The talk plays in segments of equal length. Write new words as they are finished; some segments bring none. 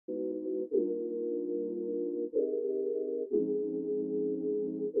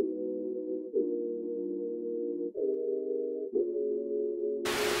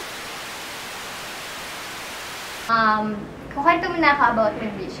Kukwento muna ako about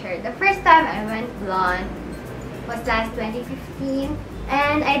my bleach hair. The first time I went blonde was last 2015.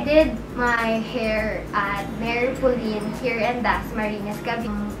 And I did my hair at Mary Pauline here in Dasmariñas.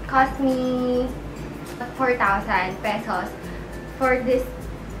 Cost me 4,000 pesos for this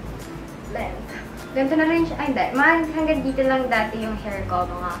length. Ganito na rin siya. Ay, hindi. Hanggang dito lang dati yung hair ko.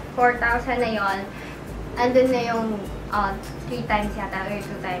 Mga 4,000 na yon. Andun na yung 3 times yata or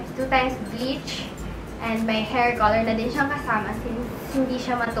 2 times. 2 times bleach. And my hair color na din siyang kasama since hindi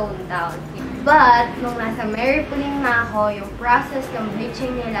siya ma-tone down. But, nung nasa Mary Pauline na ako, yung process ng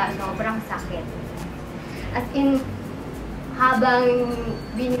bleaching nila, sobrang sakit. As in, habang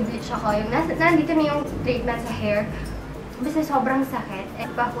binibleach ako, yung nandito na yung treatment sa hair, basta sobrang sakit.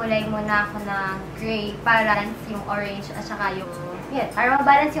 At pakulay muna ako ng gray para balance yung orange at saka yung, para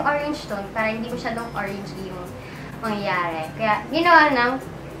mabalance yung orange tone, para hindi masyadong orangey yung mangyayari. Kaya, ginawa ng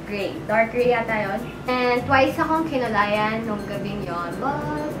gray. Dark gray yata yun. And twice akong kinulayan nung gabing yon,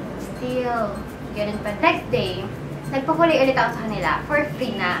 but still, ganun pa. Next day, nagpakulay ulit ako sa kanila for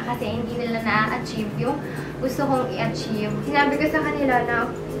free na kasi hindi nila na-achieve yung gusto kong i-achieve. Sinabi ko sa kanila na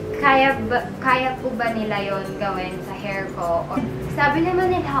kaya po ba nila yon gawin sa hair ko? Or, sabi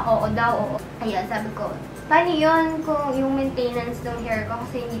naman nila, oo daw, oo. Ayun, sabi ko, paano yun kung yung maintenance ng hair ko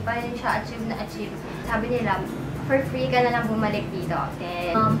kasi hindi pa rin siya achieve. Sabi nila, for free ka na lang bumalik dito.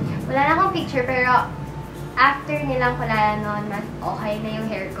 Then, wala na akong picture pero after nilang kulayan nun, mas okay na yung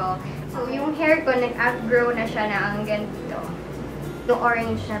hair ko. So, yung hair ko, nag-outgrow na siya na ang ganito. Yung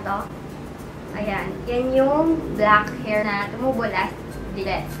orange na to. Ayan. Yan yung black hair na tumubo last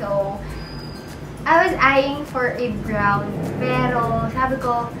bilet. So, I was eyeing for a brown. Pero, sabi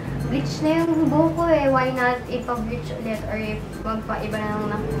ko, bleach na yung buhok ko eh. Why not ipa-bleach ulit or magpa-iba na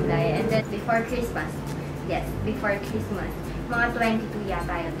lang ng kulay. And then, before Christmas. Yes, before Christmas. Mga 22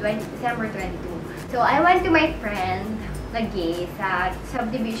 yata yun. December 22. So, I went to my friend na gay sa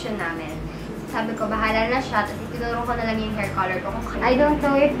subdivision namin. Sabi ko, bahala na siya. Tapos itinurong ko na lang yung hair color ko. I don't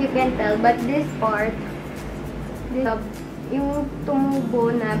know if you can tell, but this part, yung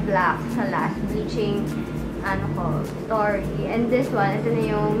tumubo na black sa last bleaching story. And this one, ito na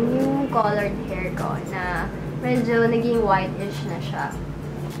yung new colored hair ko na medyo naging whitish na siya.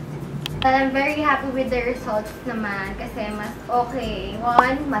 But I'm very happy with the results naman kasi mas okay.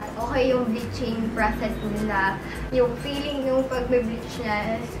 Mas okay yung bleaching process nila. Yung feeling yung pag-bleach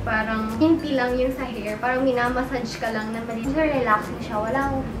niya is parang hinti lang yun sa hair. Parang minamassage ka lang na mali. Relaxing siya.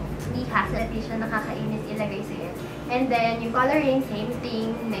 Walang hassle. Hindi siya nakakainis ilagay sa hair. And then, yung coloring, same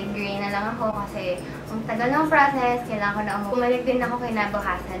thing. Nag-gray na lang ako kasi ang tagal ng process. Kailangan ko na bumalik din ako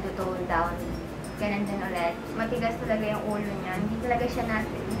kinabukasan to tone down. Ganun din ulit. Matigas talaga yung ulo niya. Hindi talaga siya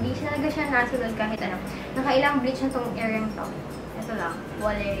nasunod kahit ano. Nakailang bleach na tong earring to. Ito lang.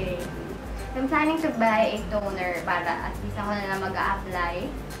 Wale. I'm planning to buy a toner para at least ako na lang mag-a-apply.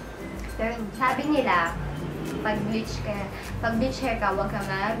 Pero sabi nila, pag bleach hair ka, huwag ka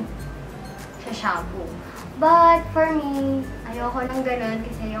shampoo. But for me, ayoko nang ganun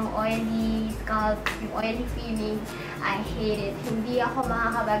kasi yung oily scalp, yung oily feeling, I hate it. Hindi ako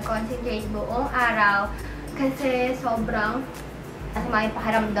makakapag-concentrate buong araw kasi sobrang may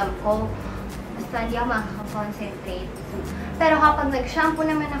pakiramdam ko. Basta hindi ako makaka-concentrate. Pero kapag nag-shampoo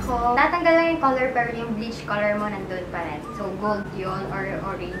naman ako, natanggal lang yung color pero yung bleach color mo nandun pa rin. So gold yun or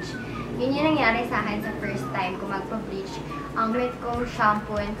orange. Yun yung nangyari sa akin sa first time ko magpa-bleach. Ang gamit kong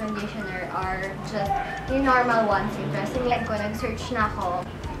shampoo and conditioner are just yung normal ones. Kasi ko, nag-search na ako.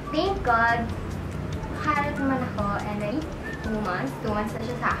 Thank God, nakahanap naman ako. And then, 2 months na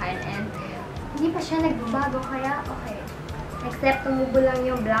siya sa akin. And hindi pa siya nagbabago, kaya okay. Except tumubo lang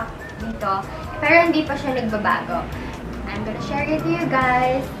yung black dito. Pero hindi pa siya nagbabago. I'm gonna share it to you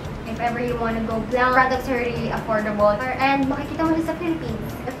guys. If ever you wanna go blonde, products are really affordable. And makikita mo na sa Philippines.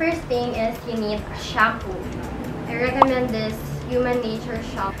 The first thing is you need a shampoo. I recommend this Human Nature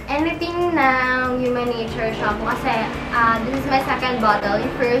shampoo. Anything ng Human Nature shampoo kasi this is my second bottle.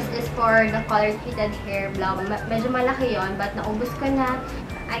 Yung first is for the color treated hair blow. Medyo malaki yon, but naubos ko na.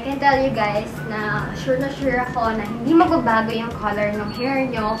 I can tell you guys na sure ako na hindi magbabago yung color ng hair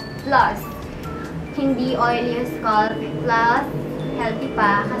nyo. Plus, hindi oily yung scalp. Plus, healthy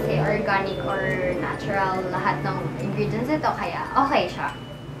pa kasi organic or natural lahat ng ingredients ito. Kaya okay siya.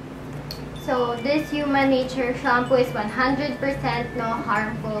 So, this Human Nature shampoo is 100% no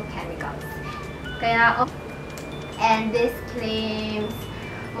harmful chemicals. Kaya, and this claims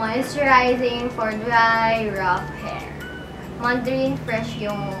moisturizing for dry, rough hair. Mandarin fresh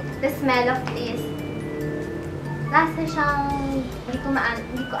yung the smell of this. Lasa siyang,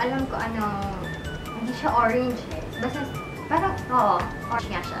 hindi ko alam kung ano, hindi siya orange eh. Basta Parang,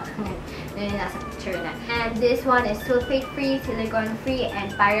 orange nga siya. Yun yung nasa picture na. And this one is sulfate-free, silicone-free,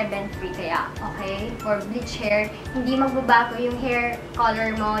 and paraben-free. Kaya, okay, for bleach hair, hindi magbabago yung hair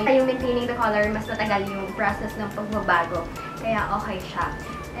color mo. Yung maintaining the color, mas matagal yung process ng pagbabago. Kaya, okay siya.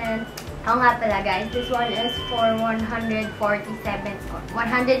 And, nga pala guys, this one is for 145 or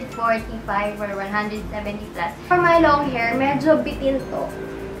 170 plus. For my long hair, medyo bitin to.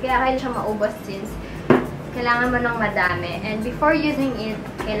 Kaya kailangan siya maubos since kailangan mo ng madami. And before using it,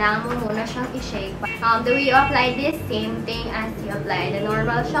 kailangan mo muna siyang i-shake. The way you apply this, same thing as you apply the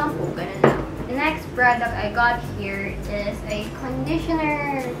normal shampoo. Ganun lang. The next product I got here is a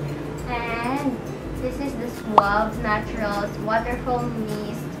conditioner. And this is the SAUVE Naturals Waterfall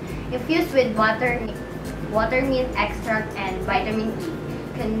Mist. Infused with water mint extract, and vitamin E.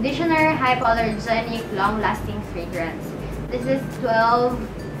 Conditioner, hypoallergenic, long-lasting fragrance. This is 12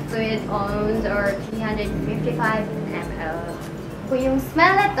 fluid ounce or 355 ml. Kung yung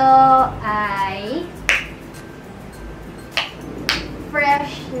smell na to ay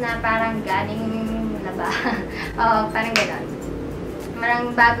fresh na parang galing laba. Parang gano'n.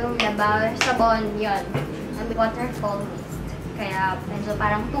 Parang bagong laba, sabon, yun. Waterfall mist. Kaya medyo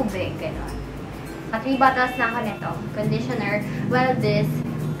parang tubig, gano'n. 3 bottles lang ko nito. Conditioner. Well, this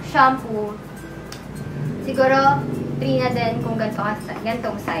shampoo, siguro 3 na din kung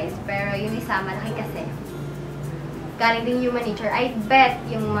gantong size. Pero yung isa, malaki kasi. Galing din human nature. I bet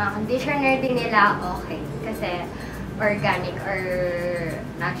yung mga conditioner din nila okay. Kasi organic or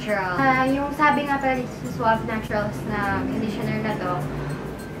natural. Yung sabi nga pala dito sa SAUVE Naturals na conditioner na to,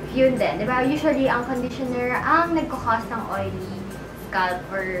 yun din. Diba? Usually, ang conditioner ang nagkakos ng oily scalp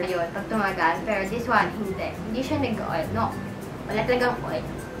or yun, pag tumagal. Pero this one, hindi. Hindi siya nag-oil. No. Wala talagang oil.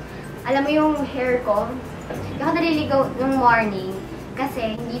 Alam mo yung hair ko, hindi ako naliligaw ng morning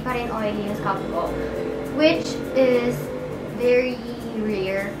kasi hindi pa rin oily yung scalp ko. Which is very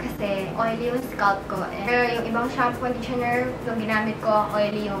rare kasi oily yung scalp ko. Pero yung ibang shampoo conditioner, yung ginamit ko,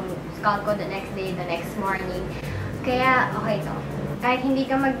 oily yung scalp ko the next day, the next morning. Kaya, okay to. Kahit hindi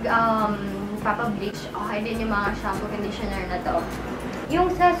ka papa-bleach, okay din yung mga shampoo conditioner na to. Yung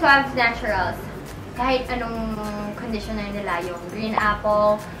sa SAUVE Naturals, kahit anong conditioner nila, yung green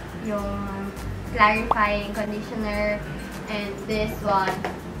apple, yung clarifying conditioner, and this one,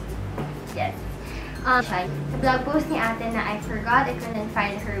 yes. Sa blog post ni ate na I forgot, I couldn't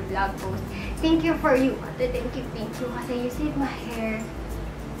find her blog post. Thank you for you, ate. Thank you. Kasi you saved my hair.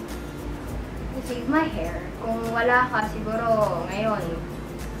 You saved my hair. Kung wala ka, siguro ngayon,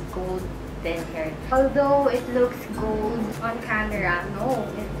 golden hair. Although it looks gold on camera, no,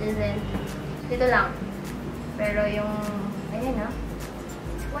 it isn't. Dito lang. Pero yung, ayun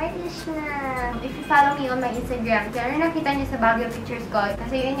whitish na. If you follow me on my Instagram, kaya nakita niyo sa Baguio pictures ko,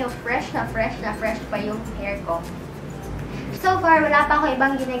 kasi yun yung fresh pa yung hair ko. So far, wala pa ako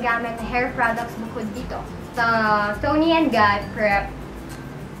ibang ginagamit na hair products bukod dito. Sa TONI&GUY Prep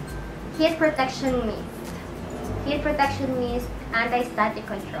Heat Protection Mist. Heat Protection Mist, Anti-Static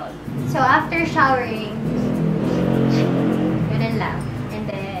Control. So, after showering, ganun lang. And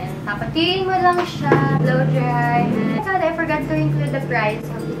then, papatiin mo lang siya, blow dry. And I forgot to include the price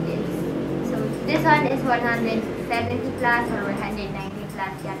of this. So, this one is 170 plus or 190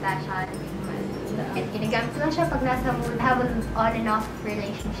 plus yata siya. And ginagamit ko lang siya pag nasa mood. I have an on and off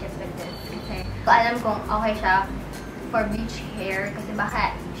relationship with this. Kasi alam kong okay siya for bleach hair. Kasi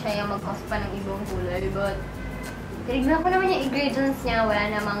baka siya yung mag-cause pa ng ibang kulay. But, tinignan ko naman yung ingredients niya. Wala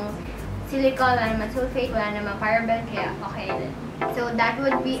namang silicone, wala namang sulfate, wala namang paraben. Kaya okay din. So, that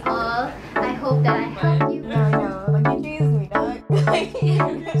would be all. I hope that I helped you. No, like you cheese me, dog.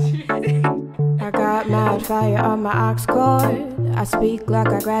 I got mad fire on my aux cord. I speak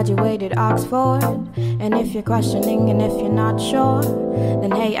like I graduated Oxford. And if you're questioning and if you're not sure, then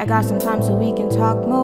hey, I got some time so we can talk more.